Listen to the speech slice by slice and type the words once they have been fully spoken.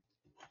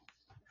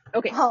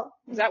Okay. Well,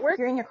 Does that work?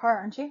 you're in your car,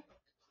 aren't you?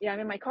 Yeah, I'm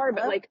in my car,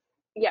 but Hello? like,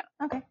 yeah.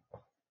 Okay.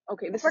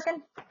 Okay, It's this is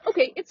working.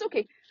 okay. It's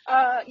okay.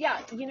 Yeah,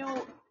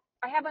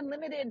 I have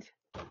unlimited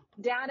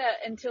data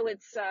until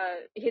it's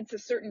hits a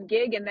certain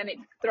gig, and then it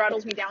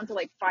throttles me down to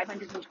like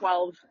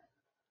 512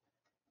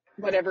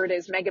 whatever it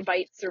is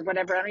megabytes or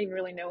whatever. I don't even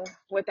really know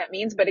what that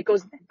means, but it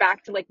goes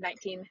back to like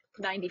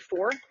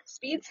 1994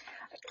 speeds.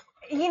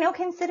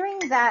 Considering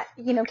that,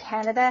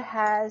 Canada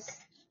has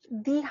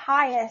the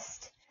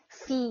highest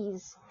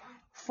fees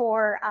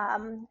for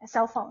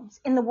cell phones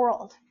in the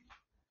world.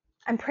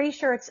 I'm pretty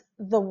sure it's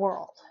the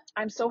world.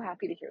 I'm so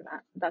happy to hear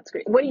that. That's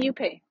great. What do you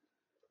pay?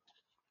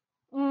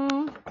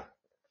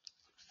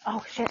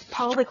 Oh shit,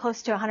 probably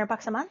close to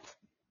 $100 a month.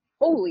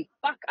 Holy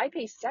fuck! I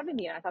pay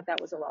 70, and I thought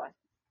that was a lot.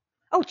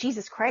 Oh,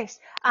 Jesus Christ.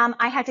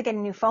 I had to get a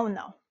new phone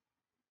though.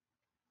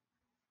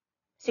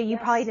 So you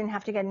probably Yes, didn't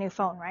have to get a new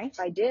phone, right?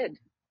 I did.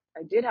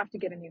 I did have to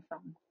get a new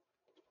phone.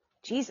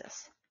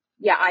 Jesus.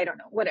 Yeah, I don't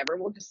know. Whatever.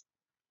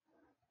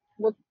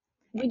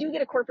 We do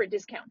get a corporate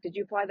discount. Did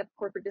you apply the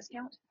corporate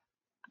discount?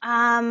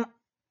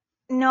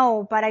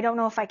 No, but I don't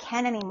know if I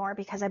can anymore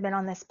because I've been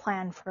on this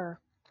plan for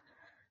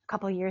a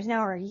couple of years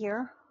now, or a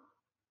year.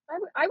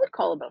 I would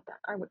call about that.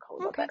 I would call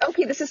about Okay. that.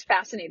 Okay, this is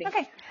fascinating.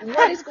 Okay.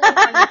 What is going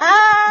on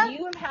with you?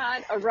 You have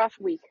had a rough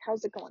week.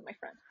 How's it going, my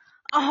friend?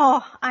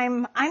 Oh,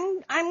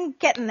 I'm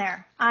getting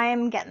there.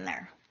 I'm getting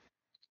there.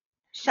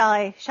 Shall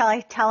I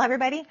tell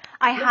everybody?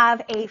 I Yeah.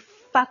 have a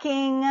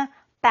fucking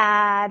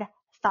bad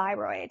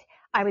thyroid.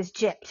 I was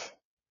gypped.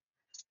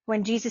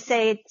 When Jesus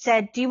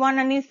said, do you want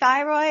a new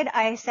thyroid?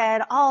 I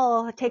said,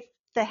 I'll take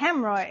the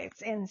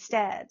hemorrhoids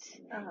instead.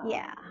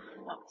 Yeah.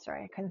 Oh,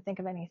 Sorry, I couldn't think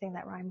of anything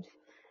that rhymed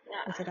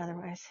yeah. with it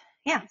otherwise.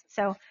 Yeah.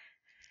 So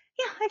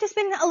yeah, I've just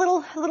been a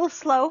little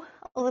slow,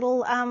 a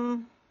little,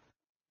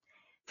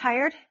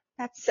 tired.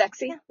 That's,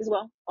 Sexy yeah. as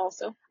well,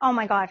 also. Oh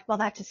my God. Well,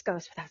 that just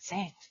goes without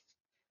saying.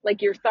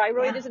 Like your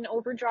thyroid Yeah. is an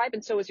overdrive,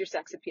 and so is your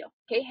sex appeal.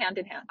 Okay, hand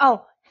in hand.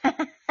 Oh.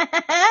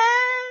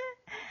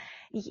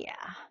 Yeah,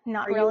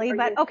 not Are you really, are you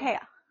but okay? okay.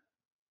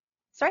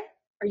 Sorry?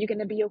 Are you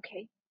gonna be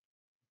okay?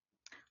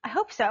 I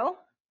hope so.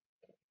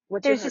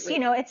 What's your There's heart just,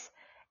 rate?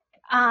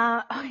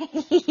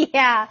 it's,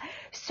 yeah.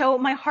 So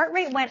my heart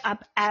rate went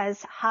up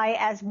as high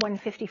as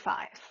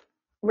 155.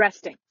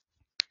 Resting.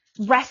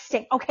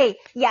 Resting. Okay,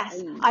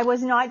 yes. Ay. I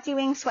was not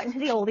doing sweating to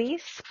the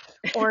oldies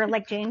or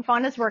like Jane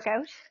Fonda's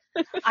workout.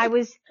 I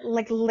was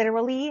like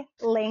literally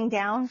laying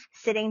down,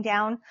 sitting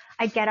down.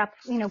 I'd get up,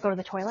 go to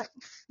the toilet,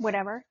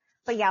 whatever.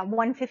 But yeah,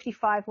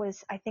 155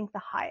 was, I think, the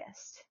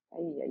highest. Ay,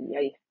 ay,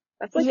 ay.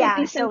 That's like a Yeah,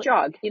 decent so,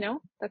 jog,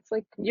 That's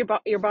like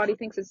your body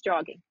thinks it's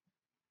jogging.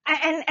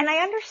 and I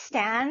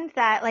understand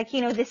that, like,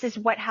 this is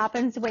what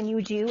happens when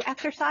you do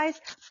exercise,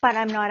 but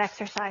I'm not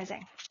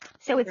exercising.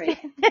 So it's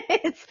Right. been,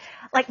 it's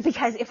like,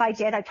 because if I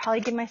did, I'd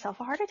probably give myself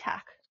a heart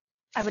attack.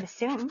 I would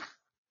assume.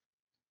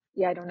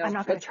 Yeah, I don't know. I'm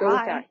not going to Let's go with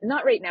that. try.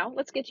 Not right now.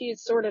 Let's get you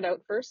sorted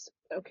out first.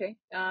 Okay.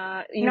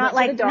 You Not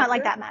went to the like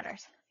doctor. that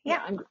matters. Yeah,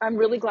 Yeah. I'm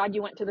really glad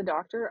you went to the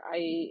doctor.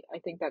 I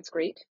think that's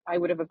great. I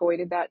would have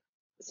avoided that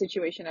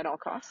situation at all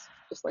costs,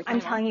 just like I'm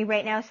my mom. telling you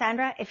right now,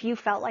 Sandra, if you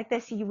felt like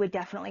this, you would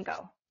definitely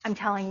go. I'm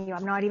telling you,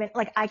 I'm not even,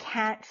 like, I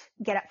can't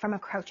get up from a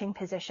crouching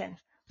position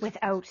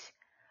without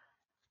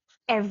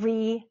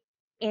every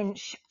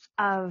inch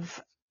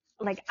of,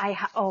 like,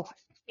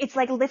 it's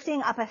like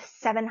lifting up a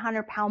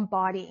 700-pound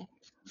body,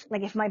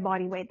 like if my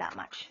body weighed that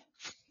much.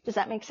 Does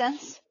that make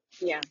sense?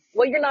 Yeah.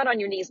 Well, you're not on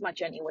your knees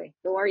much anyway,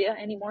 though, are you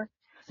anymore?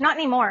 Not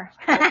anymore.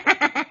 Okay,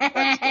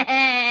 that's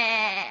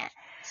good.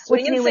 What's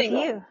Swinging new with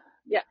single. you?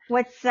 Yeah.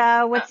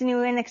 Uh, What's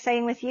new and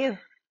exciting with you?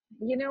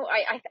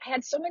 I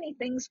had so many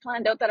things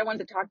planned out that I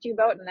wanted to talk to you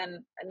about, and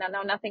then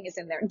now nothing is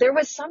in there. There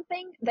was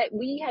something that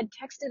we had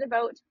texted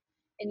about,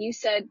 and you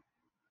said,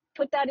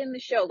 put that in the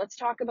show. Let's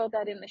talk about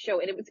that in the show.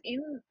 And it was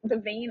in the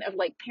vein of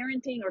like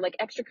parenting or like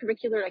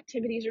extracurricular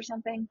activities or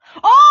something.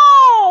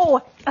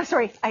 Oh,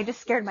 sorry. I just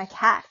scared my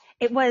cat.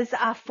 It was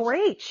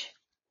 4-H.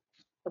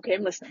 Okay,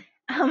 I'm listening.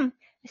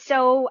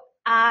 So,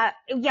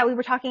 yeah, we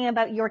were talking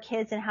about your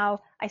kids and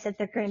how I said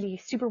they're going to be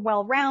super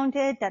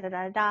well-rounded,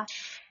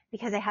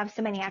 because they have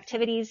so many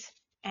activities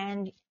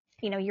and,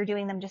 you're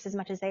doing them just as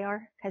much as they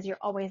are because you're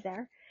always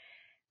there.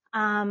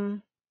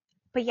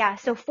 But yeah,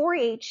 so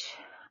 4-H,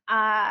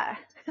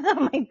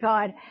 oh my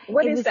God.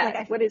 What It is was that?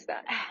 like, What is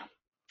that?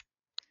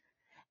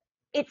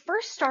 it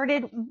first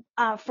started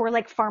for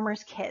like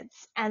farmers'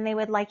 kids, and they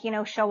would like,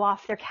 show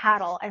off their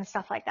cattle and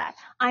stuff like that.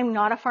 I'm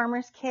not a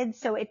farmer's kid,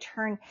 so it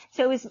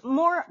was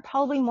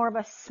probably more of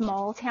a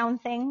small town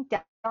thing,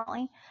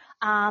 definitely.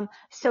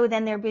 So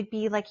then there would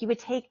be like, you would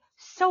take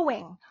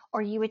sewing,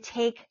 or you would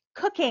take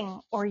cooking,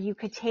 or you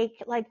could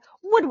take like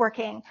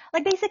woodworking.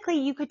 Like basically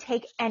you could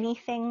take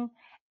anything,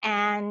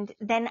 and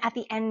then at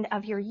the end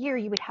of your year,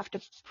 you would have to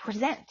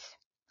present.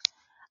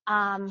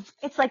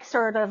 It's like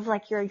sort of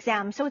like your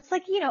exam. So it's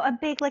like, a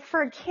big, like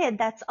for a kid,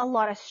 that's a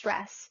lot of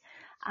stress.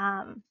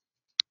 And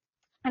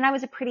I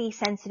was a pretty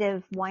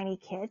sensitive, whiny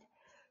kid.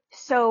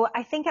 So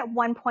I think at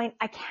one point,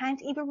 I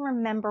can't even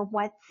remember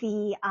what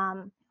the,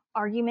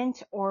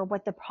 argument or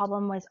what the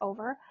problem was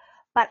over,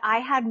 but I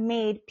had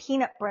made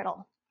peanut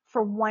brittle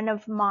for one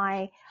of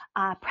my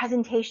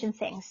presentation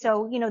things.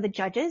 So, the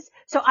judges,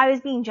 so I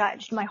was being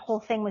judged. My whole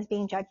thing was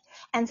being judged.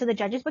 And so the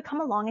judges would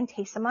come along and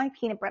taste some of my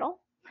peanut brittle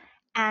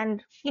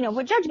and,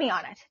 would judge me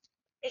on it.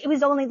 It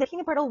was only the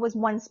peanut brittle was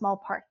one small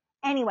part.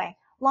 Anyway,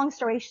 long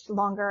story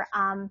longer,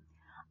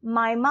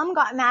 my mom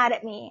got mad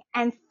at me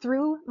and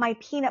threw my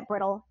peanut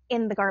brittle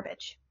in the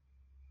garbage.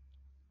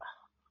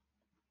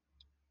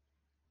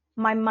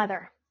 My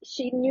mother.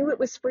 She knew it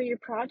was for your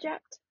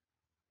project?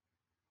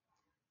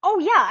 Oh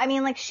yeah, I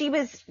mean, like she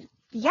was,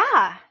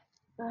 yeah.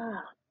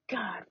 Oh,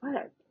 God,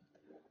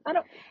 I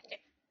don't,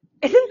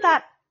 Isn't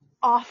that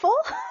awful?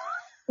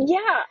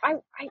 yeah,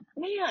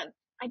 man,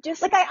 I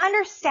just, Like I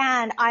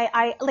understand,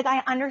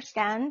 I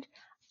understand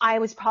I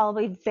was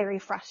probably very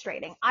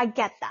frustrating. I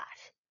get that.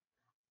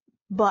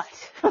 But,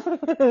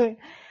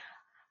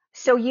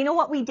 so you know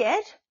what we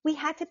did? We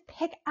had to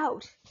pick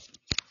out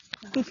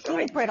the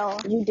peanut brittle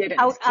you didn't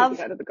out take it of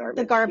out of the the garbage.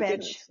 You didn't.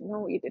 garbage.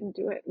 No, you didn't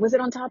do it. Was it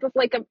on top of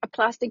like a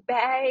plastic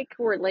bag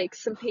or like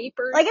some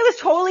paper? Like it was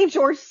totally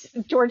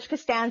George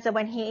Costanza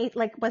when he ate,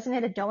 like, wasn't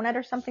it a donut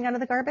or something out of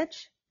the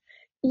garbage?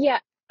 Yeah.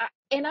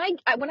 And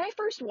when I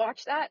first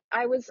watched that,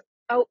 I was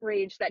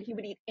outraged that he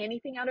would eat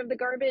anything out of the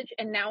garbage.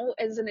 And now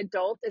as an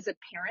adult, as a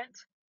parent,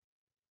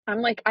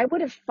 I'm like, I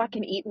would have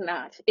fucking eaten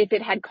that if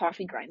it had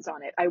coffee grinds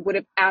on it. I would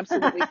have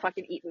absolutely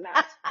fucking eaten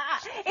that.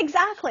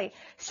 Exactly.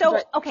 So,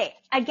 But okay,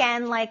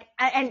 again, like,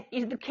 and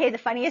okay, the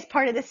funniest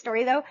part of this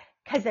story though,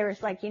 because there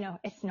was like,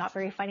 it's not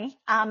very funny,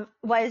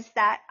 was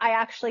that I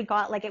actually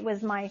got, like, it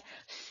was my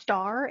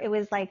star. It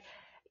was like,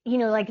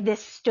 like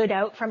this stood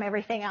out from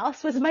everything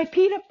else was my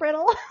peanut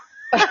brittle.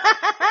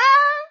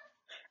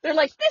 they're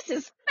like, this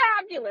is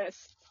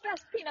fabulous.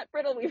 Best peanut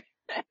brittle we've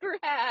ever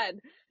had.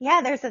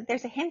 Yeah,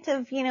 there's a hint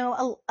of,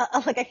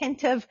 like a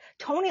hint of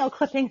toenail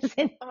clippings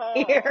in Oh,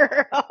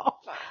 here.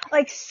 fuck.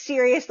 Like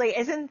seriously,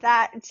 isn't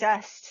that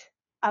just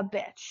a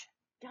bitch?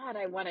 God,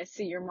 I want to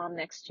see your mom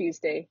next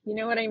Tuesday. You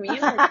know what I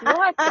mean? Like,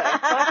 what the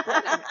fuck?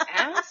 What an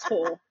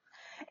asshole.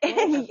 What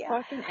a Yeah.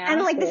 fucking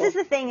And like this is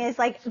asshole. the thing is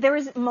like there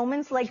was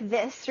moments like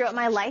this throughout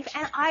my life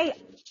and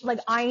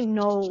I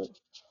know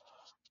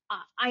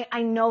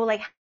I know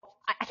like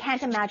I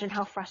can't imagine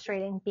how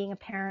frustrating being a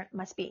parent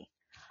must be.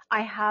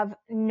 I have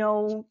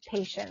no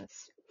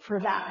patience for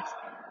that.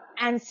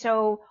 And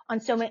so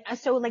so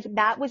like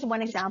that was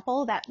one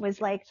example that was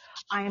like,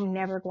 I am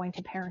never going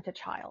to parent a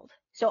child.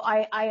 So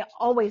I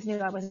always knew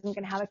I wasn't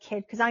going to have a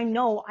kid because I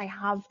know I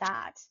have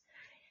that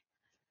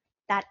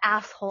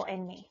asshole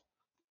in me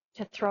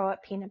to throw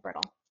at peanut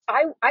brittle.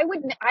 I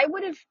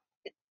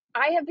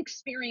have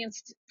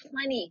experienced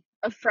plenty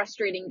of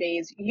frustrating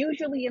days,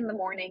 usually in the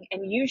morning,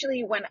 and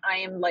usually when I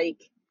am like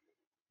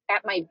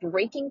at my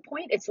breaking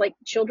point. It's like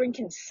children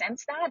can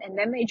sense that and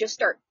then they just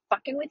start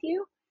fucking with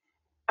you.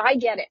 I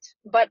get it.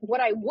 But what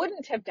I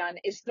wouldn't have done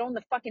is thrown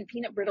the fucking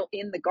peanut brittle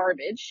in the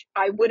garbage.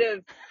 I would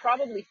have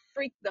probably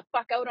freaked the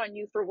fuck out on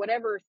you for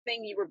whatever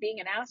thing you were being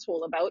an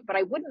asshole about, but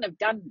I wouldn't have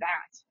done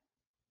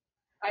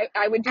that.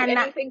 I would do And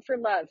that, anything for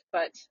love,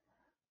 but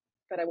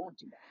I won't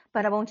do that.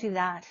 but I won't do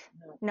that.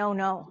 No.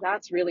 No,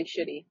 That's really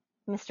shitty.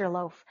 Mr.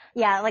 Loaf.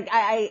 Yeah, like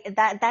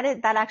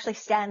that actually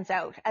stands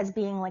out as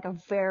being like a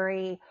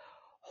very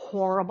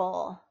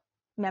horrible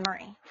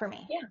memory for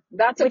me, Yeah,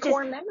 that's a which is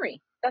core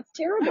memory. That's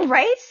terrible.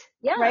 right,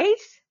 Yeah. right.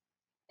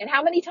 And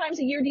how many times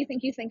a year do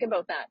you think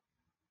about that?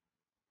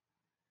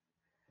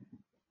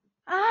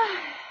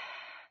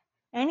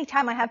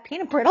 Anytime I have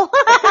peanut brittle.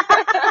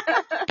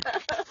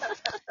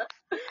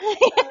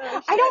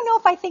 Oh, I shit. don't know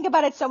if I think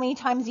about it so many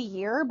times a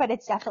year, but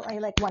it's definitely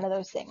like one of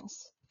those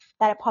things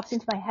that it pops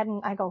into my head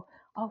and I go,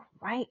 oh,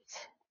 right.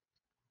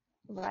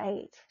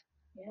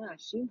 Yeah,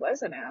 she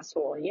was an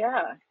asshole.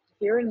 Yeah,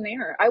 here and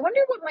there. I wonder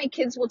what my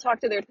kids will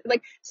talk to their,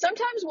 like,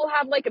 sometimes we'll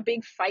have like a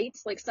big fight,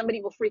 like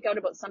somebody will freak out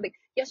about something.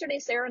 Yesterday,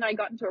 Sarah and I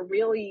got into a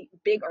really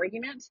big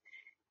argument,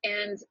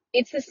 and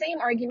it's the same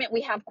argument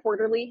we have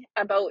quarterly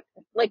about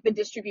like the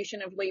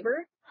distribution of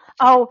labor.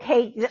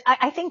 Okay.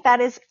 I think that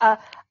is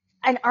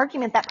an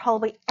argument that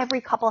probably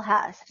every couple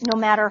has, no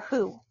matter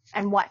who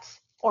and what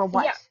or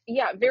what. Yeah,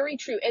 yeah, very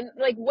true. And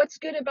like what's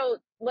good about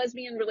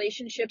lesbian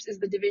relationships is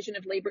the division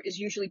of labor is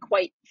usually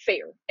quite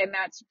fair, and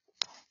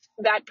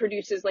that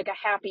produces like a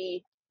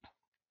happy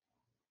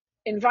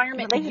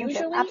environment Relationship,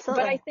 usually, but I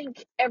absolutely.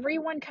 think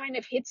everyone kind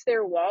of hits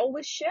their wall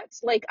with shit.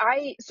 Like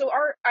I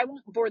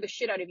won't bore the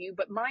shit out of you,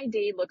 but my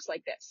day looks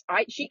like this.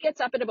 She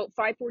gets up at about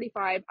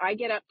 5:45. I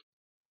get up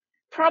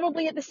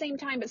probably at the same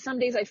time, but some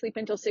days I sleep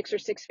until 6 or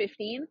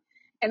 6:15,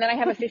 and then I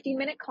have a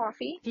 15-minute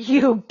coffee.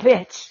 You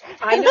bitch.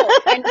 I know.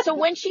 And so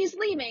when she's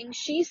leaving,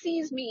 she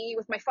sees me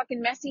with my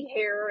fucking messy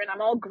hair and I'm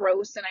all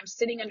gross and I'm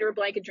sitting under a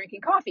blanket drinking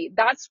coffee.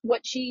 That's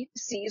what she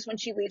sees when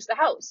she leaves the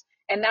house.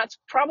 And that's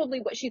probably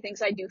what she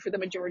thinks I do for the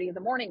majority of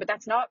the morning, but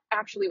that's not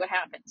actually what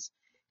happens.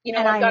 You know,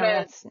 And I know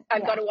that's,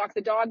 I've got yeah. to walk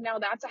the dog now.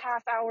 That's a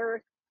half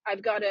hour.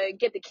 I've got to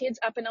get the kids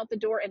up and out the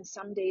door. And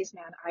some days,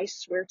 man, I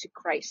swear to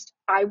Christ,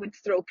 I would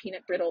throw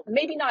peanut brittle,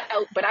 maybe not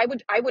out, but I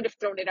would have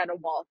thrown it at a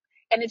wall.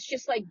 And it's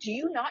just like, do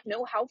you not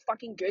know how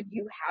fucking good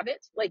you have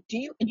it? Like,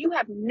 you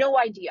have no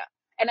idea.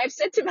 And I've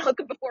said to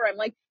Malcolm before, I'm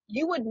like,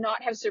 you would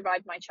not have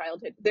survived my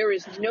childhood. There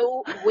is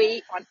no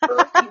way on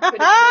earth you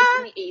could have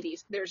lived in the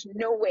 80s. There's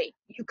no way.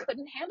 You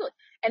couldn't handle it.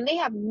 And they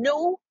have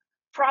no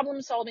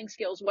problem solving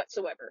skills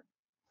whatsoever.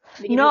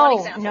 To give you one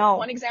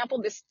No, example,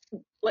 no. this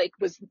like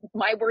was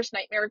my worst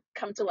nightmare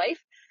come to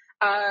life.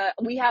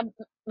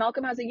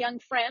 Malcolm has a young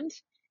friend,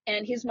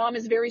 and his mom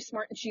is very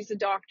smart, and she's a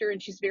doctor,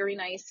 and she's very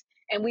nice.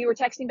 And we were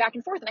texting back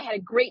and forth, and I had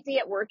a great day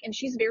at work, and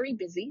she's very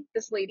busy,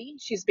 this lady.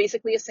 She's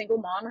basically a single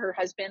mom. Her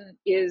husband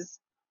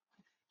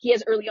he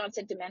has early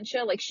onset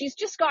dementia. Like, she's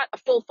just got a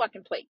full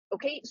fucking plate.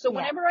 Okay. So Yeah.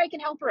 whenever I can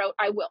help her out,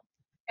 I will.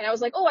 And I was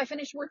like, oh, I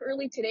finished work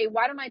early today.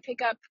 Why don't I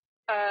pick up,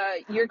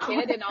 your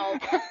kid, and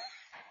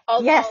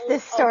Yes,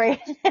 this I'll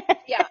story.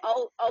 yeah,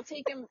 I'll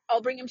take him,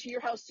 I'll bring him to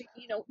your house.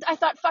 I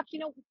thought, fuck,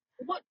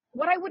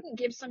 what I wouldn't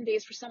give some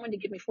days for someone to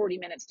give me 40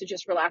 minutes to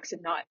just relax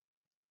and not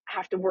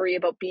have to worry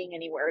about being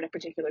anywhere at a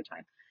particular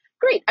time.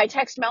 Great. I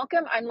text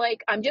Malcolm. I'm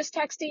like, I'm just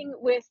texting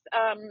with,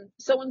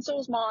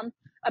 so-and-so's mom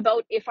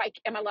about if I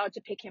am allowed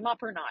to pick him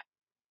up or not.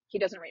 He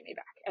doesn't write me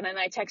back. And then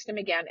I text him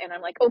again, and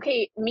I'm like,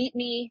 okay, meet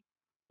me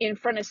in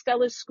front of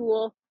Stella's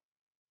school.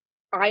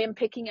 I am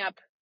picking up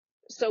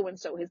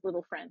so-and-so, his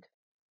little friend.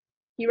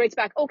 He writes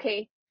back,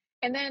 okay.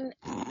 And then,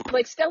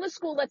 like, Stella's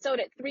school lets out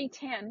at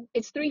 3:10.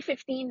 It's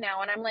 3:15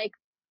 now. And I'm like,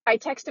 I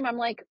text him. I'm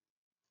like,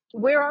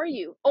 where are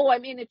you? Oh,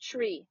 I'm in a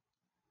tree.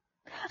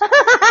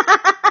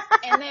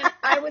 And then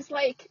I was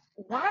like,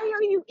 why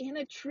are you in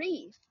a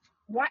tree?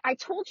 Why? I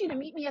told you to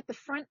meet me at the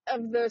front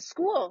of the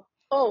school.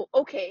 Oh,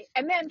 okay.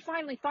 And then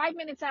finally, 5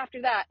 minutes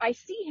after that, I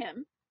see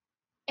him,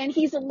 and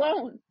he's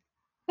alone.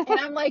 And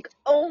I'm like,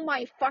 oh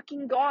my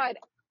fucking God.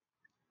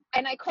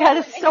 And I call That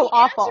him, is and so he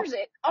awful. answers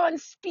it on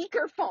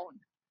speakerphone.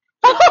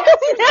 He answers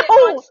it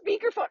on Oh,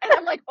 speakerphone. And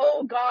I'm like,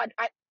 oh God.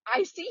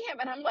 I see him,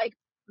 and I'm like,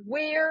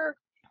 where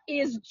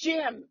is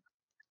Jim?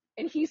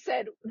 And he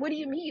said, what do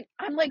you mean?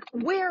 I'm like,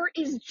 where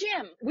is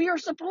Jim? We are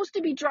supposed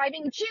to be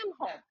driving Jim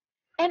home.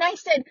 And I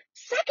said,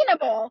 second of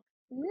all,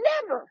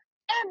 never,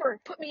 ever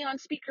put me on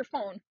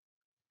speakerphone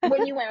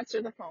when you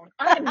answer the phone.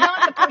 I am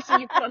not the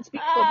person you put on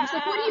speakerphone. He's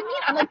like, what do you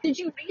mean? I'm like, did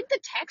you read the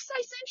text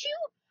I sent you?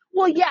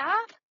 Well, yeah.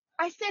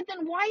 I said,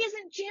 then why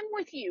isn't Jim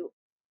with you?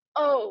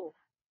 Oh.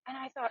 And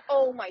I thought,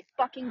 oh my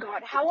fucking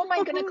God, how am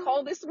I going to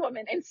call this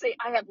woman and say,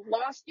 I have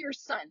lost your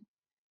son?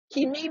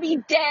 He may be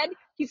dead.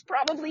 He's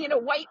probably in a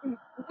white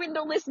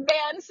windowless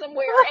van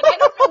somewhere, and I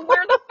don't know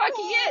where the fuck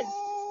he is.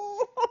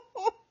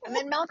 And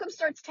then Malcolm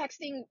starts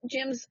texting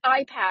Jim's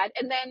iPad,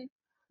 and then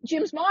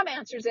Jim's mom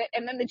answers it,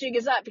 and then the jig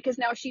is up because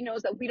now she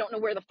knows that we don't know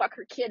where the fuck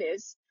her kid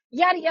is.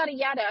 Yada, yada,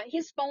 yada.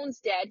 His phone's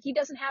dead. He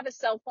doesn't have a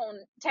cell phone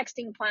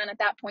texting plan at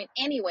that point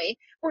anyway.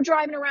 We're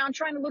driving around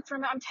trying to look for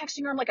him. I'm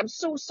texting her. I'm like, I'm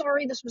so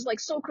sorry. This was like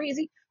so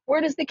crazy.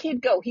 Where does the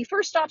kid go? He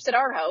first stops at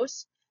our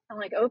house. I'm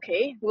like,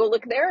 okay, we'll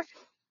look there.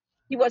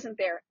 He wasn't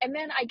there. And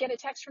then I get a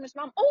text from his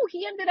mom. Oh,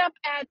 he ended up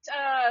at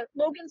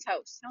Logan's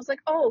house. And I was like,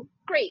 oh,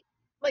 great.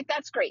 Like,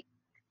 that's great.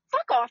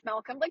 Fuck off,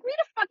 Malcolm. Like, read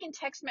a fucking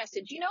text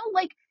message,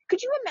 Like,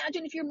 could you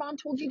imagine if your mom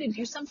told you to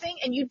do something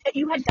and you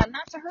had done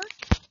that to her?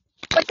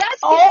 But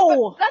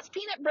oh, that's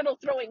peanut brittle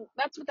throwing.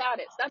 That's what that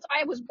is.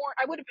 I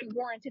would have been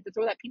warranted to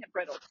throw that peanut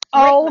brittle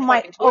right in oh the my,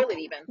 fucking toilet okay.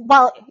 even.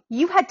 Well,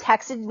 you had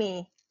texted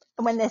me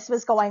when this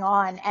was going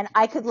on, and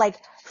I could like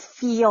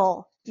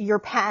feel your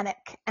panic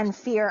and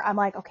fear. I'm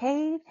like,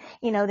 okay,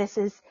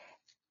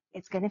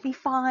 it's going to be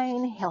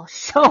fine. He'll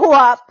show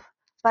up,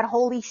 but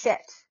holy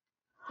shit.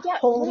 Yeah,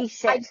 Holy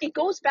shit. it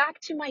goes back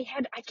to my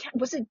head.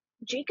 Was it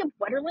Jacob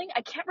Wetterling?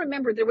 I can't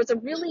remember. There was a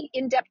really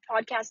in-depth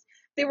podcast.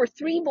 There were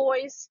three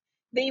boys.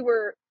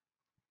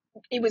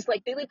 It was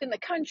like they lived in the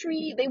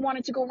country. They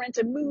wanted to go rent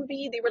a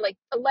movie. They were like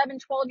 11,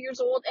 12 years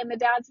old. And the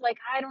dad's like,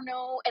 I don't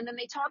know. And then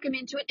they talk him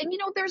into it. And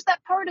there's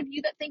that part of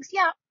you that thinks,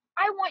 yeah,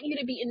 I want you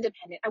to be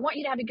independent. I want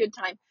you to have a good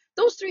time.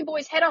 Those three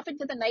boys head off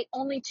into the night.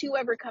 Only two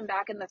ever come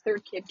back. And the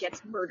third kid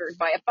gets murdered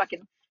by a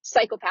fucking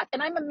psychopath.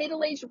 And I'm a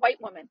middle-aged white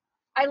woman.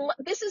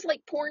 This is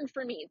like porn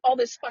for me, all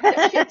this fucked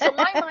up shit. So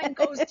my mind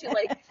goes to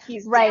like,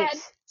 he's Right.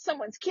 dead.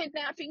 Someone's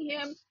kidnapping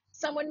him.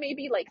 Someone may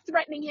be like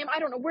threatening him. I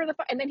don't know where the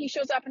fuck. And then he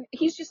shows up and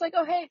he's just like,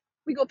 oh, hey,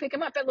 we go pick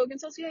him up at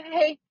Logan's house.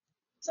 Hey,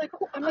 it's like,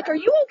 oh, I'm like, are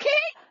you okay?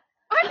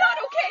 I'm not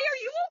okay.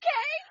 Are you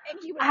okay? And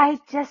he was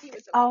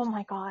okay. Oh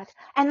my God.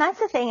 And that's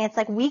the thing. It's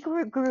like we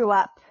grew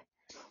up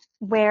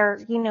where,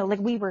 like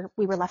we were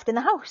left in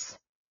the house.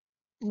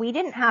 We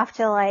didn't have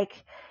to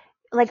like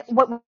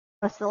what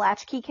was the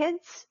latchkey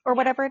kids or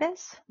whatever it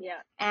is. Yeah.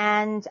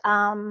 And,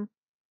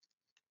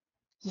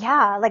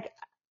 yeah, like,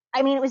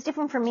 I mean, it was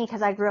different for me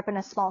because I grew up in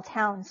a small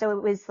town. So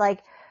it was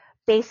like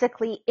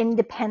basically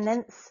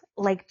independence,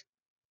 like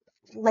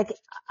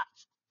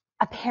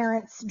a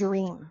parent's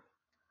dream.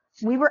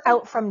 We were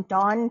out from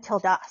dawn till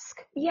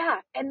dusk.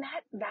 Yeah. And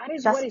that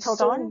is Dusk what is till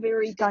so dawn,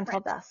 very dawn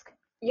different. till dusk.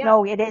 Yeah.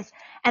 No, it is.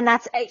 And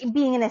that's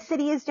being in a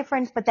city is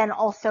different, but then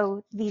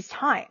also these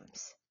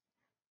times.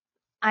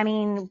 I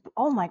mean,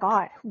 oh my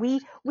God, we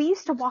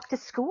used to walk to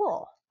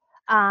school.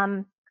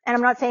 And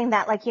I'm not saying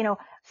that like,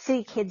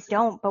 city kids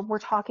don't, but we're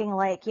talking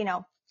like,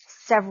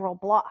 several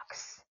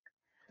blocks.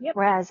 Yep.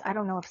 Whereas I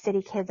don't know if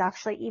city kids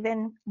actually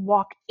even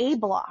walk a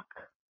block.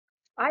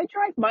 I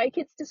drive my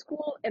kids to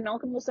school, and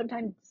Malcolm will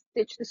sometimes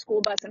ditch the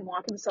school bus and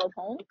walk himself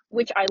home,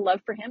 which I love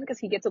for him because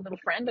he gets a little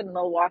friend and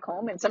they'll walk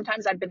home. And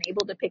sometimes I've been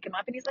able to pick him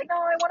up, and he's like, "No,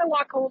 I want to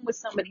walk home with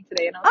somebody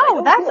today." And I was like, Oh,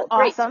 "Oh, that's cool,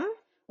 great, awesome.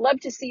 love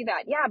to see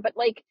that." Yeah, but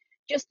like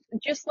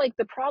just like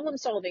the problem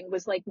solving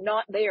was like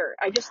not there.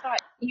 I just thought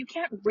you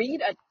can't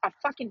read a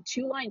fucking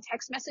 2-line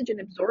text message and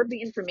absorb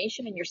the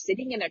information, and you're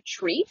sitting in a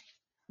tree.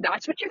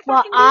 That's what you're Well,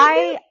 fucking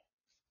doing, dude.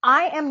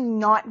 I am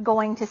not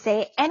going to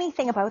say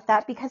anything about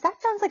that because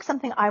that sounds like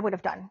something I would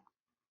have done.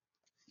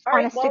 All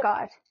right, Honest to well,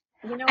 God.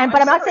 I'm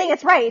But I'm not saying sorry.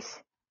 it's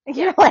right. Yeah.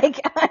 You're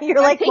like, I'm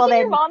well taking your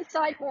then. mom's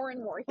side more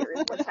and more here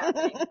is what's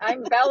happening.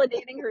 I'm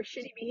validating her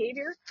shitty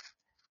behavior.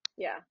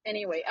 Yeah.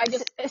 Anyway, I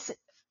just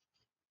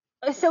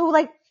So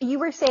like you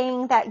were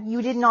saying that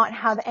you did not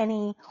have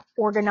any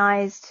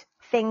organized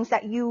things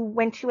that you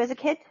went to as a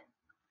kid?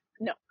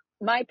 no.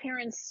 My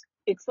parents,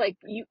 it's like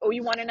you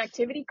want an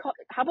activity?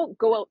 How about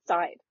go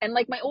outside? And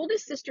like my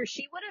oldest sister,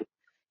 she would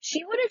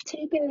have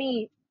taken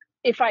me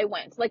if I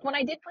went. Like when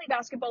I did play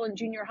basketball in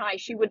junior high,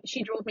 she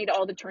drove me to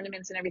all the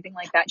tournaments and everything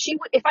like that. She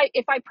would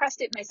if I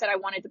pressed it and I said I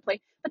wanted to play.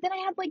 But then I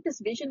had like this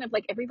vision of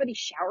like everybody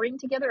showering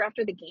together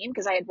after the game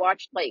because I had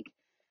watched like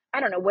I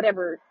don't know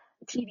whatever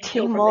TV show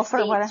Teen from the Wolf or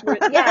States whatever.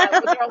 where yeah,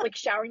 where they're all like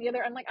showering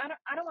together. I'm like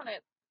I don't want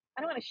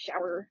to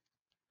shower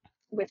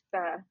with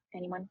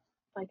anyone.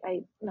 Like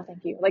no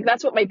thank you. Like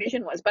that's what my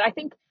vision was. But I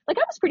think like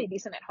I was pretty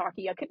decent at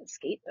hockey. I couldn't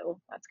skate though.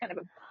 That's kind of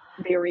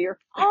a barrier.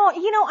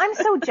 Oh, I'm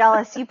so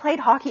jealous. You played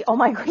hockey. Oh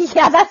my God.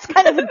 Yeah, that's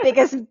kind of the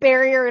biggest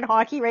barrier in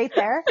hockey right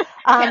there.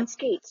 Can't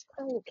skate.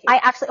 Oh,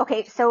 okay.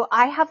 Okay, so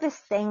I have this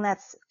thing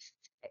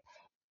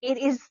it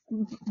is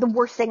the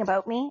worst thing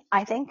about me,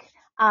 I think.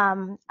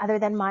 Other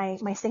than my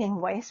singing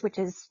voice, which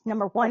is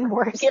number one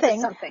worst Give us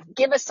thing. something.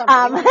 Give us something.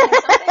 You Um, want to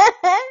sing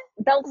something?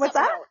 Belt what's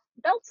something that? out.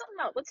 Belt something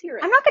out. Let's hear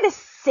it. I'm not going to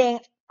sing.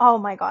 Oh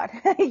my God.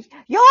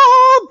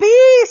 You'll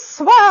be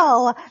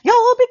swell.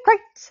 You'll be great.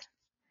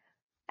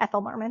 Ethel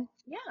Merman.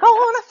 Yeah,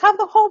 Gonna have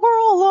the whole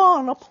world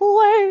on a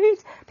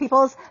plate.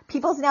 People's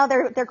now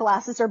their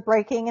glasses are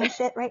breaking and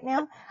shit right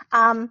now.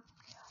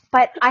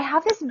 But I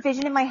have this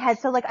vision in my head.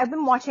 So like I've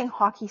been watching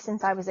hockey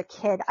since I was a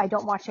kid. I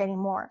don't watch it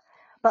anymore.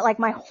 But like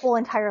my whole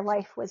entire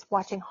life was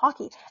watching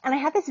hockey. And I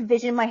had this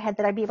vision in my head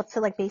that I'd be able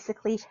to like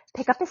basically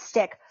pick up a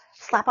stick,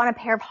 slap on a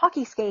pair of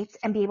hockey skates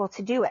and be able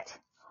to do it.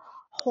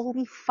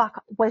 Holy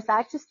fuck. Was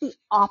that just the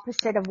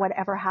opposite of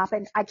whatever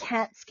happened? I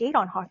can't skate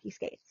on hockey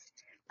skates.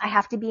 I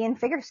have to be in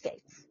figure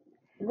skates.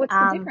 what's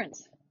the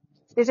difference?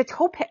 There's a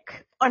toe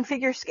pick on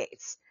figure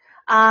skates.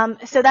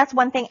 So that's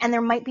one thing. And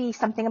there might be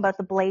something about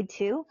the blade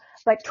too,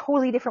 but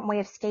totally different way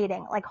of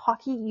skating. Like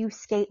hockey, you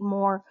skate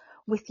more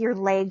with your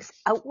legs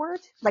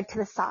outward, like to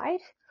the side.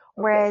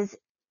 Whereas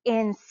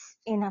in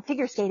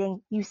figure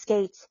skating, you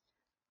skate,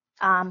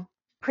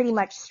 pretty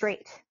much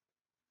straight.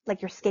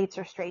 Like your skates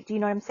are straight. Do you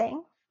know what I'm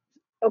saying?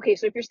 Okay,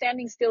 so if you're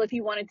standing still, if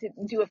you wanted to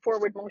do a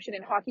forward motion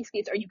in hockey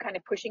skates, are you kind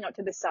of pushing out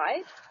to the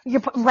side?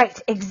 Right,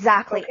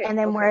 exactly. Okay, And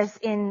then okay. whereas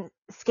in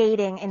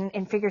skating,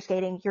 in figure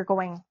skating, you're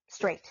going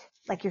straight.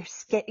 Like you're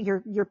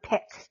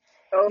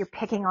Oh, you're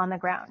picking on the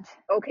ground.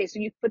 okay, so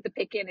you put the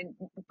pick in and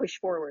push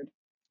forward.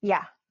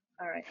 Yeah.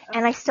 All right.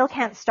 And I still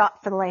can't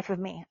stop for the life of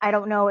me. I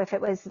don't know if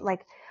it was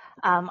like,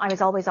 I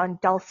was always on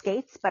dull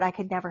skates, but I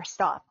could never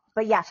stop.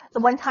 But yeah, the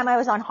one time I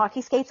was on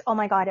hockey skates, oh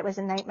my God, it was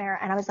a nightmare.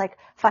 And I was like,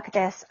 fuck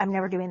this. I'm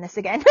never doing this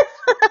again.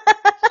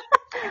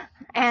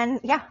 And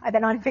yeah, I've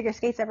been on figure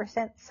skates ever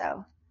since.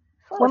 So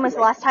Well, when if you was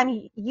the like last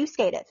time you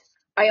skated?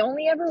 I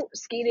only ever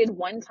skated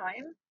one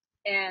time,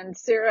 and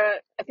Sarah,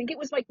 I think it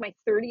was like my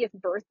 30th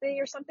birthday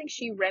or something.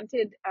 She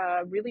rented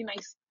a really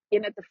nice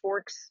Inn at the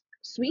Forks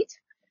suite,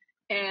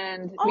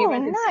 and we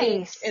rented Oh,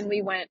 skates nice. and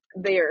we went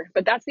there.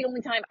 But that's the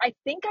only time I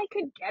think I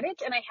could get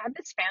it. And I had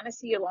this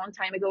fantasy a long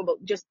time ago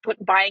about just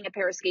buying a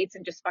pair of skates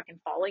and just fucking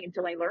falling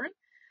until I learn.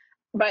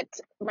 But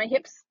my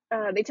hips,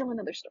 they tell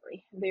another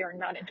story. They are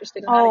not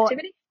interested in that Oh,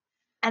 activity.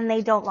 and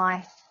they don't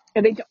lie.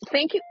 And they don't.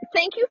 Thank you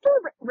for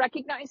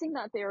recognizing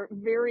that. They're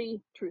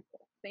very truthful.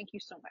 Thank you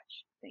so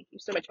much. Thank you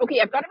so much. Okay,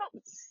 I've got about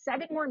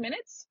 7 more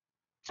minutes.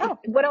 Oh,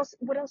 What else?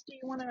 What else do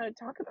you want to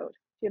talk about? Do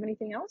you have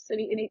anything else?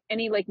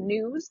 Any like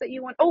news that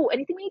you want? Oh,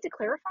 anything we need to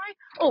clarify?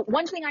 Oh,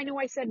 one thing I know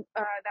I said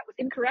that was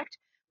incorrect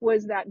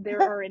was that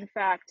there are in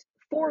fact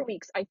 4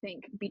 weeks I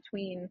think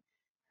between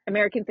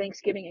American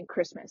Thanksgiving and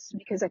Christmas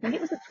because I think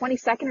it was the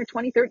 22nd or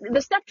 23rd.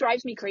 The stuff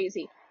drives me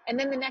crazy. And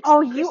then the next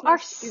oh, you are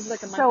Christmas is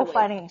like a month so away.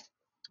 funny.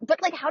 But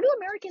like, how do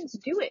Americans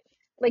do it?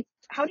 Like,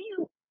 how do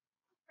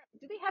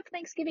they have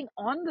Thanksgiving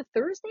on the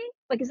Thursday?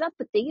 Like, is that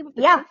the day of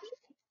the Yeah. turkey? How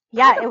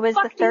Yeah, the it was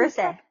the fuck do you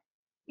Thursday.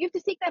 you have to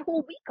take that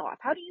whole week off?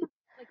 How do you,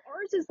 like,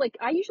 ours is like,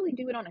 I usually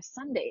do it on a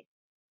Sunday.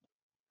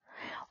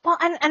 Well,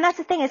 and that's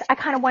the thing is, I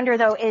kind of wonder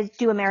though,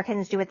 do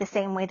Americans do it the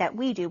same way that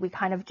we do? We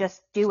kind of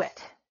just do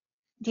it.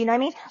 Do you know what I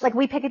mean? Like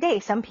we pick a day.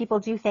 Some people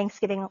do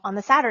Thanksgiving on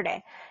the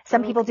Saturday.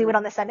 Some people do Okay. it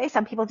on the Sunday.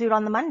 Some people do it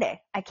on the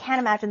Monday. I can't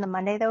imagine the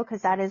Monday though,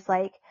 because that is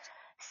like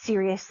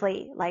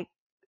seriously, like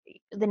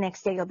the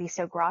next day you'll be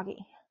so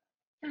groggy.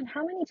 And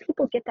how many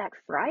people get that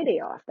Friday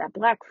off, that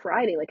Black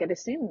Friday? Like, I'd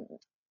assume,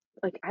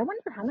 like, I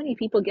wonder how many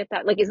people get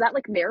that. Like, is that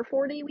like their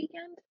 4-day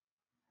weekend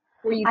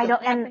where you I don't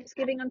don't, have and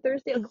Thanksgiving on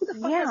Thursday? Like, who the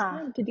fuck has yeah,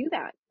 time to do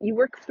that? You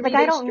work like three I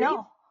days don't straight?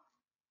 know.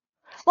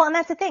 Well, and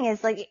that's the thing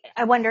is like,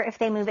 I wonder if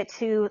they move it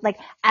to like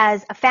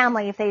as a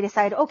family, if they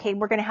decide, okay,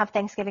 we're going to have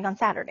Thanksgiving on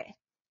Saturday.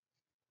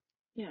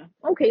 Yeah.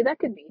 Okay, that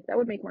could be. That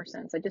would make more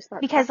sense. I just thought,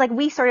 fuck. Because like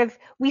we sort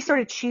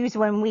of choose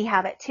when we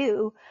have it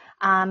too.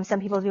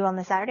 Some people do on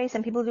the Saturday,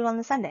 some people do on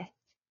the Sunday.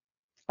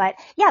 But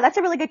yeah, that's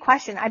a really good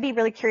question. I'd be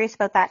really curious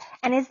about that.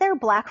 And is their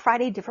Black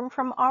Friday different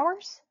from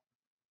ours?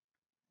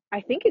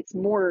 I think it's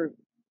more,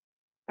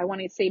 I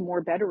want to say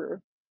more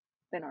better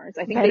than ours.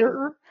 I think they,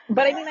 Better.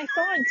 but I mean, I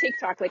saw on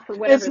TikTok, like for It's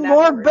whatever that's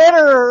more worth.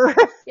 better.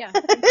 Yeah.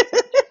 Thank you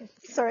so much.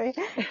 Sorry.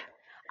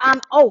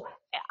 Oh,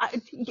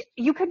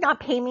 you could not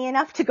pay me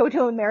enough to go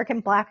to American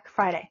Black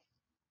Friday.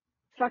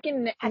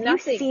 Fucking Have you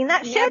nothing. seen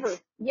that Never.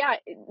 shit? Yeah.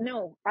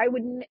 No, I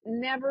would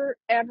never,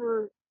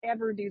 ever,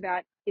 ever do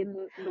that in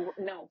the,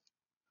 no.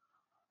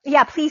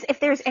 Yeah, please, if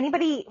there's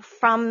anybody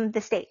from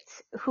the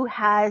States who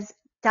has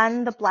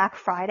done the Black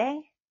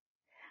Friday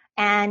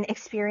and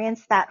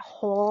experienced that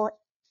whole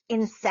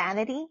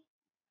insanity,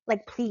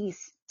 like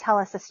please tell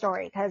us a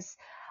story because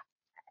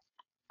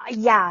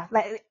yeah,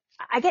 like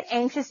I get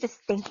anxious just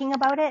thinking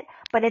about it,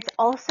 but it's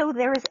also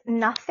there's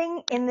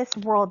nothing in this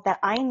world that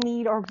I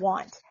need or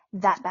want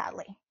that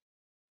badly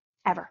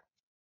ever.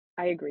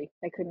 I agree.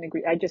 I couldn't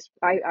agree.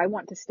 I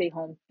want to stay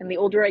home. And the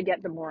older I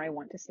get, the more I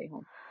want to stay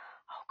home.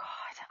 Oh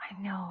God,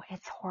 I know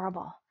it's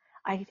horrible.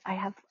 I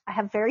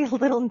have very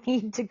little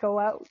need to go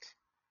out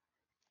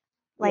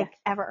Yeah. like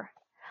ever.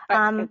 I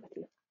Um,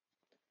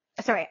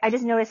 sorry, I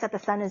just noticed that the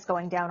sun is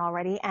going down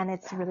already and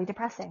it's really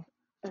depressing.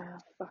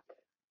 fuck.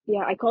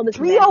 Yeah. I call this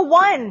med.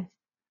 3:01.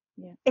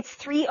 Yeah. It's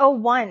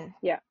 3:01.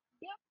 Yeah.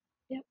 Yeah.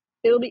 Yeah.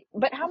 It'll be,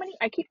 but how many,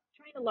 I keep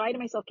trying to lie to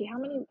myself. Okay. How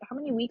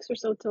many weeks or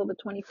so till the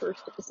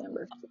 21st of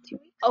December? Is it 2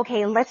 weeks?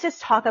 Okay, let's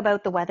just talk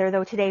about the weather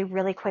though today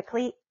really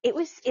quickly. It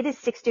is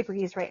 6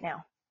 degrees right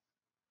now.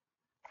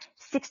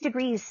 6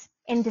 degrees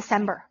in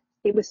December.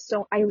 It was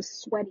so, I was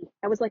sweaty.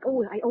 I was like,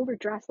 oh, I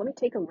overdressed. Let me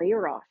take a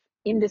layer off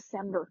in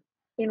December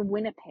in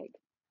Winnipeg.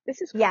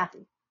 This is Yeah.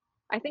 crazy.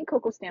 I think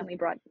Coco Stanley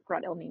brought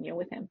El Nino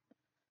with him.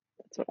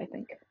 That's what I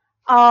think.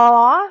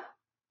 Aw.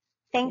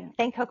 Yeah.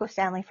 Thank Coco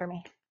Stanley for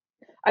me.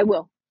 I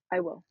will. I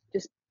will.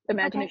 Just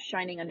imagine Okay. it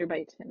shining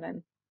underbite and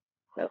then,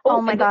 Oh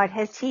oh, my and the, God,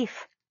 his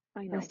teeth.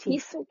 I Those know. He's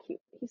teeth. so cute.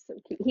 He's so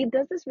cute. He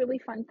does this really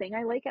fun thing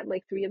I like at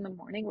like 3 in the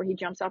morning where he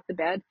jumps off the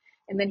bed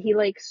and then he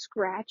like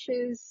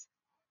scratches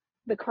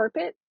the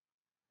carpet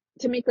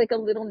to make like a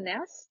little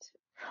nest.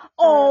 Um,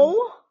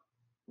 Oh.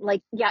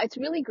 like, yeah, it's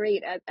really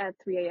great at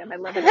 3 a.m. I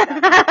love it at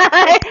that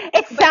time.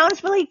 It's, It but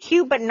sounds really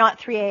cute, but not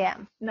 3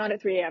 a.m. not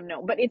at 3 a.m.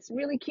 No, but it's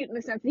really cute in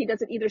the sense that he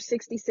does it either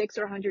 66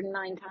 or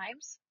 109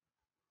 times,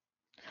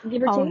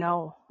 give or Oh take.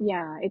 no.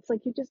 Yeah, it's like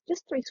you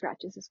just three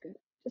scratches is good.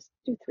 Just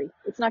do three.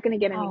 It's not going to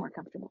get any Oh more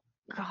comfortable.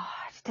 God.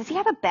 Does he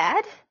have a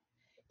bed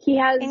He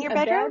has in your a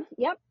bed. bedroom?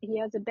 Yep, he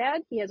has a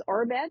bed. He has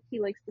our bed. He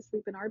likes to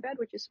sleep in our bed,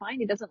 which is fine.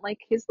 He doesn't like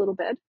his little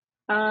bed.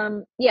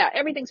 Yeah,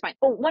 everything's fine.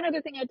 Oh, one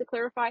other thing I had to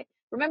clarify.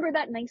 Remember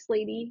that nice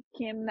lady,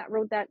 Kim, that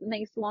wrote that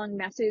nice long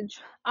message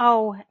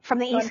Oh, from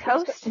the on East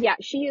Facebook? Coast? Yeah,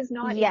 she is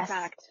not, in Yes.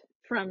 fact,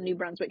 from New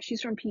Brunswick.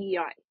 She's from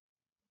PEI.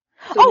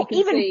 So we Oh, can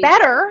even say,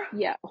 better.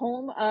 yeah,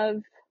 home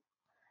of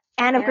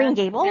Anne of Green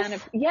Gables?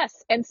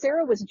 Yes, and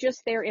Sarah was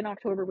just there in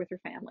October with her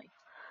family.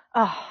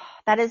 Oh,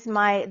 that is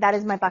my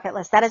bucket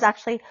list. That is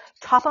actually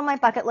top on my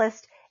bucket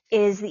list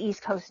is the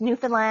East Coast,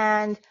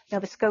 Newfoundland,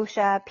 Nova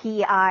Scotia,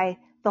 PEI,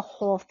 the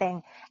whole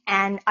thing.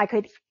 And I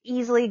could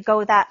easily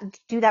do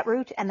that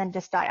route and then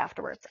just die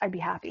afterwards. I'd be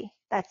happy.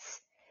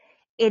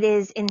 It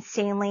is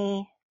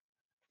insanely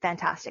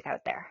fantastic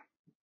out there.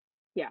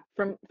 Yeah,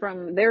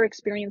 from their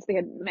experience, they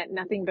had met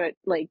nothing but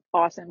like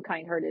awesome,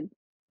 kind-hearted,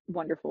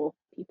 wonderful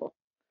people.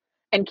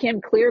 And Kim,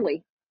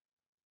 clearly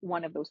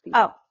one of those Oh,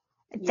 people.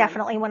 Yeah,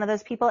 definitely one of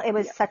those people. It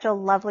was yeah. such a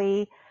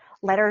lovely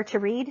letter to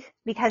read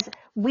because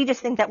we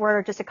just think that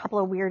we're just a couple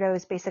of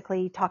weirdos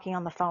basically talking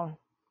on the phone.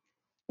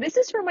 This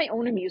is for my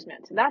own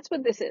amusement. That's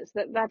what this is.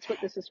 That's what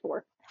this is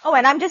for. Oh,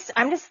 and I'm just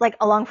like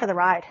along for the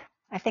ride.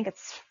 I think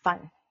it's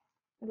fun.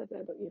 I love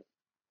that about you.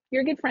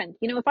 You're a good friend.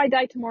 You know, if I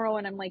die tomorrow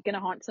and I'm like gonna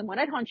haunt someone,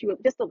 I'd haunt you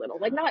just a little.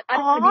 Like not, I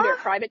don't want to be there Aw.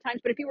 at private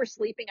times, but if you were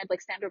sleeping, I'd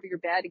like stand over your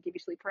bed and give you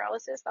sleep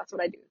paralysis. That's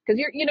what I do. Because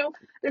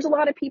there's a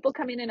lot of people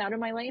come in and out of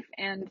my life,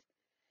 and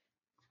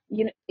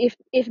if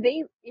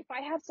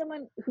I have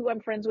someone who I'm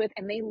friends with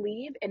and they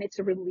leave and it's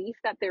a relief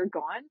that they're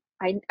gone,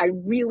 I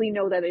really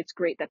know that it's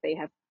great that they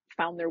have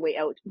found their way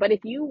out. But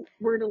if you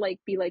were to like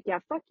be like, yeah,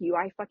 fuck you,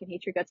 I fucking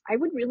hate your guts, I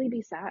would really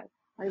be sad.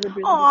 I would really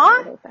be sad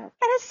Aw, about that.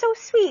 that is so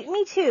sweet.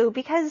 Me too,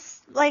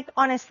 because like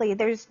honestly,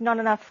 there's not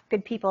enough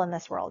good people in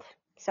this world.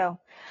 So,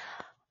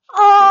 So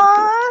true.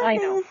 aw, I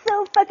this know. is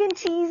so fucking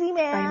cheesy,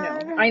 I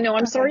know. man. I know.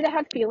 I'm sorry Okay. to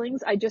have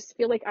feelings. I just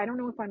feel like I don't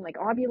know if I'm like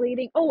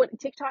ovulating. Oh, and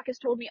TikTok has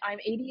told me I'm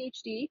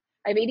ADHD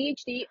I have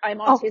ADHD. I'm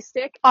Oh,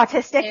 autistic,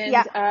 autistic.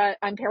 Yeah. and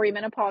I'm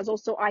perimenopausal,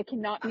 so I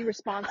cannot be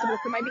responsible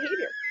for my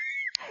behavior.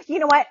 You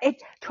know what?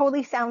 It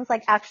totally sounds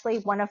like actually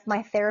one of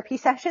my therapy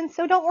sessions,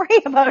 so don't worry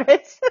about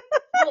it.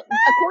 Well,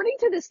 according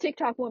to this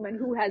TikTok woman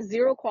who has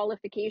zero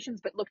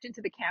qualifications but looked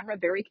into the camera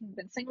very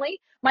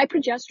convincingly, my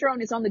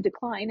progesterone is on the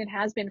decline and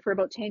has been for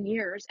about 10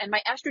 years, and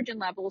my estrogen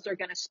levels are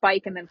going to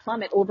spike and then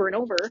plummet over and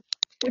over,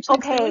 which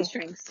leads to mood Okay.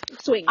 swings.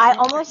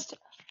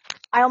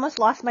 I almost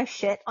lost my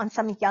shit on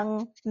some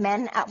young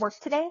men at work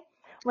today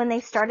when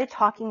they started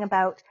talking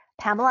about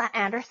Pamela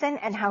Anderson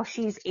and how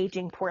she's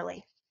aging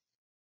poorly.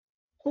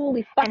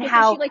 Holy fuck, And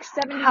isn't she how like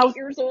 78 how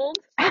years old?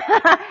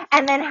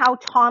 and then how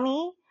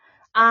Tommy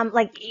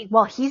like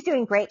well he's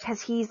doing great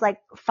cuz he's like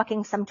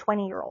fucking some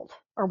 20-year-old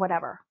or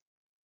whatever.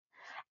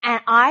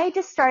 And I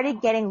just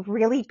started getting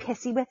really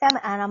pissy with them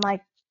and I'm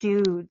like,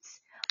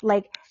 dudes,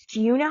 like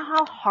do you know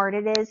how hard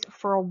it is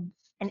for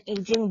an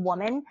aging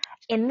woman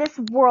in this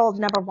world,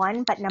 number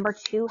one, but number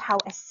two, how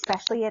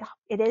especially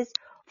it is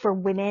for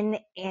women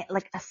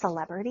like a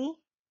celebrity?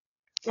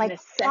 And Like a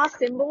sex fuck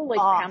symbol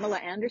like Pamela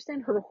off.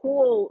 Anderson, her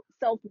whole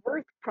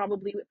self-worth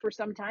probably for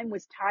some time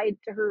was tied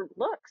to her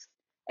looks.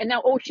 And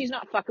now, oh, she's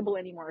not fuckable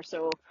anymore,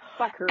 so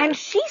fuck And her.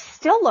 she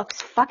still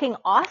looks fucking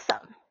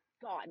awesome.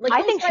 God, like I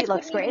those think she guys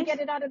looks couldn't even great. get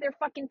it out of their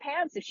fucking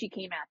pants if she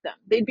came at them.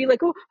 They'd be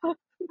like, oh, oh,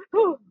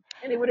 oh,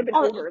 and it would have been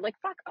Oh, over. Like,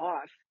 fuck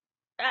off.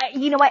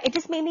 you know what? It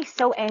just made me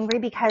so angry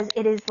because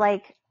it is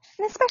like,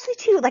 and especially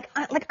too, like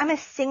I'm a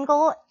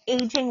single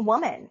aging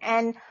woman,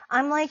 and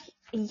I'm like,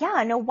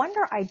 yeah, no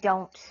wonder I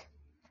don't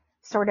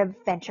sort of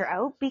venture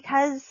out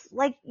because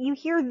like you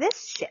hear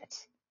this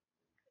shit,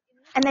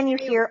 and then you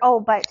hear, oh,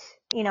 but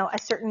a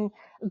certain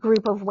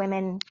group of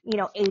women,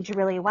 age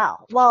really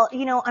well. Well,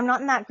 I'm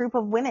not in that group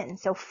of women,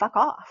 so fuck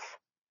off.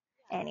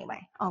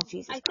 Anyway, oh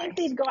Jesus I think Christ.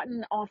 they've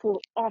gotten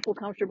awful, awful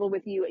comfortable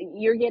with you.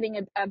 You're getting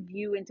a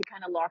view into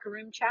kind of locker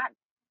room chat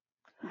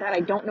that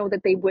I don't know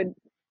that they would.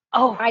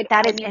 Oh,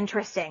 that I is mean,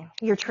 interesting.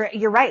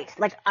 You're right.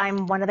 Like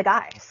I'm one of the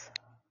guys.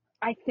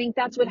 I think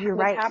that's You're what's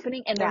right.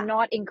 happening, and they're Yeah.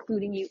 not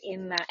including you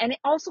in that. And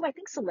also, I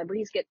think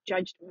celebrities get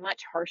judged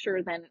much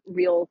harsher than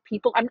real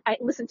people.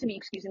 Listen to me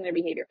excusing their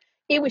behavior.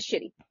 It was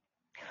shitty.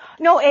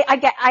 No,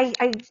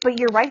 but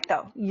you're right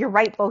though. You're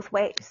right both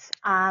ways.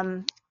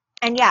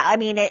 And yeah, I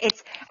mean,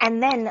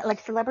 and then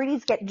like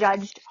celebrities get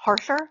judged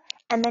harsher,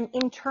 and then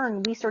in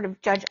turn, we sort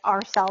of judge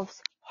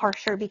ourselves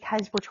harsher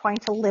because we're trying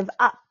to live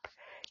up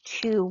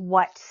to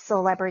what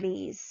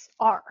celebrities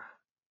are.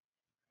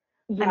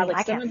 I Yeah, mean, like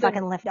I some can't of them.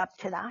 fucking live up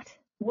to that.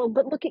 Well,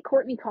 but look at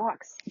Courtney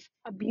Cox,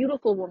 a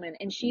beautiful woman,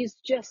 and she's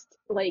just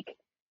like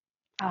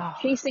Oh,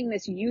 chasing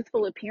this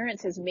youthful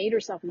appearance has made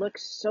herself look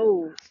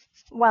so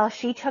well,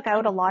 she took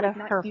out a lot like of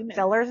not her human.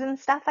 fillers and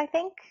stuff, I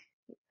think,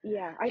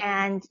 Yeah, I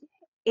and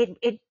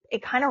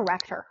it kind of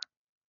wrecked her,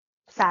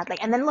 sadly.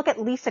 And then look at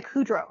Lisa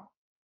Kudrow.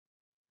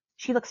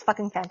 She looks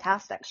fucking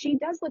fantastic. she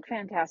does look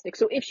fantastic.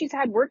 So if she's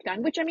had work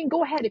done, which I mean,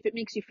 go ahead if it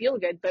makes you feel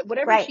good, but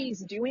whatever Right.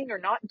 she's doing or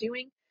not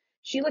doing,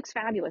 she looks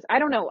fabulous. I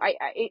don't know.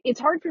 It's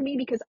hard for me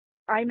because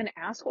I'm an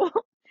asshole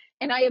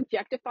and I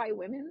objectify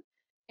women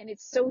and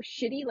it's so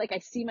shitty. Like I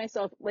see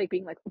myself like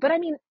being like, but I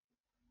mean,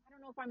 I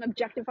don't know if I'm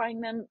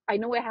objectifying them. I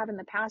know I have in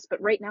the past,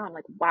 but right now I'm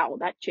like, wow,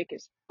 that chick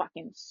is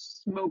fucking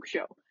smoke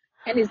show.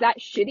 And is that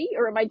shitty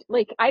or am I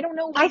like, I don't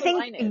know I where the think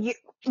line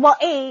is. well,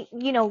 A,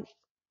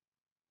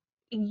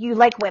 you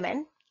like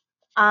women.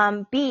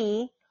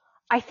 B,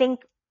 I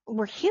think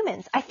we're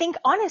humans. I think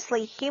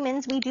honestly,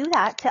 humans, we do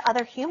that to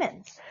other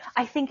humans.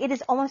 I think it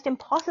is almost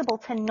impossible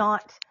to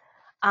not,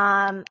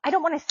 I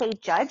don't want to say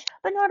judge,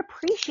 but not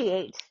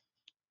appreciate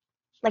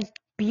like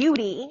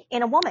beauty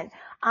in a woman.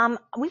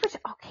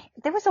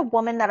 There was a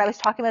woman that I was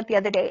talking about the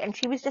other day and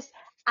she was just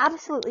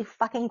absolutely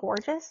fucking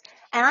gorgeous.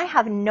 And I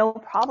have no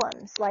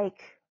problems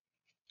like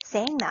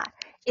saying that.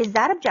 Is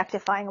that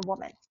objectifying a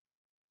woman?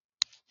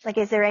 Like,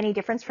 is there any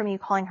difference from you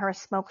calling her a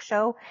smoke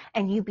show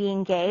and you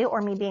being gay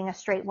or me being a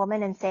straight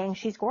woman and saying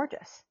she's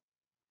gorgeous?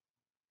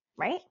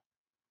 Right?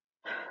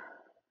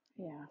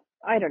 Yeah.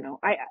 I don't know.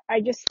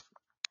 I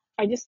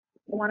just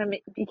want to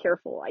be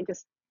careful.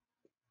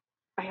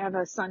 I have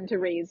a son to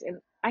raise and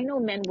I know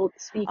men will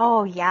speak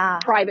Oh, yeah.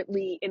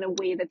 privately in a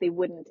way that they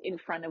wouldn't in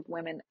front of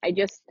women.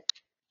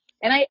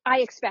 I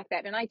expect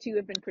that. And I too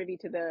have been privy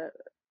to the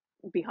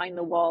behind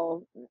the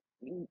wall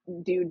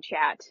dude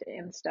chat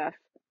and stuff.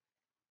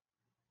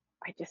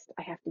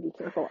 I have to be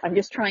careful. I'm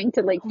just trying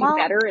to like do Well,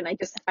 better. And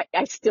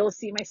I still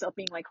see myself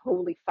being like,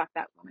 holy fuck,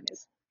 that woman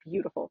is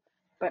beautiful.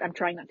 But I'm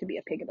trying not to be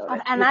a pig about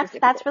it, and which is that's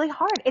difficult. really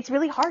hard. It's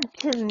really hard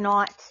to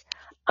not,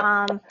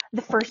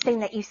 the first thing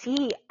that you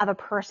see of a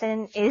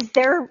person is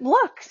their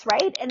looks,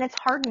 right? And it's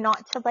hard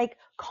not to like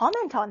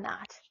comment on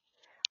that.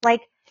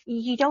 Like,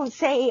 you don't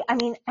say, I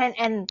mean,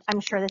 and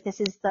I'm sure that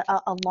this is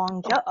a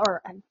long joke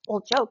or an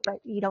old joke, but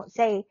you don't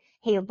say,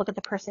 hey, look at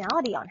the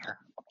personality on her.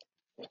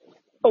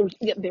 Oh,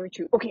 yeah, very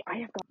true. Okay, I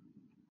have got.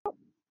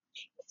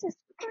 Jesus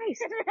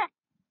Christ.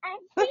 I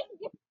think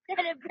you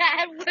said a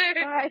bad word.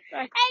 Bye.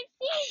 I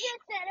think you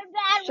said a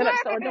bad Shut word. up,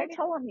 Stella. Don't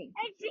tell on me.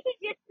 I think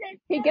you said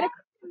Hey, get a.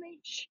 me.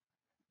 Shh.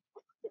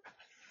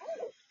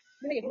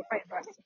 gonna get hit by a bus.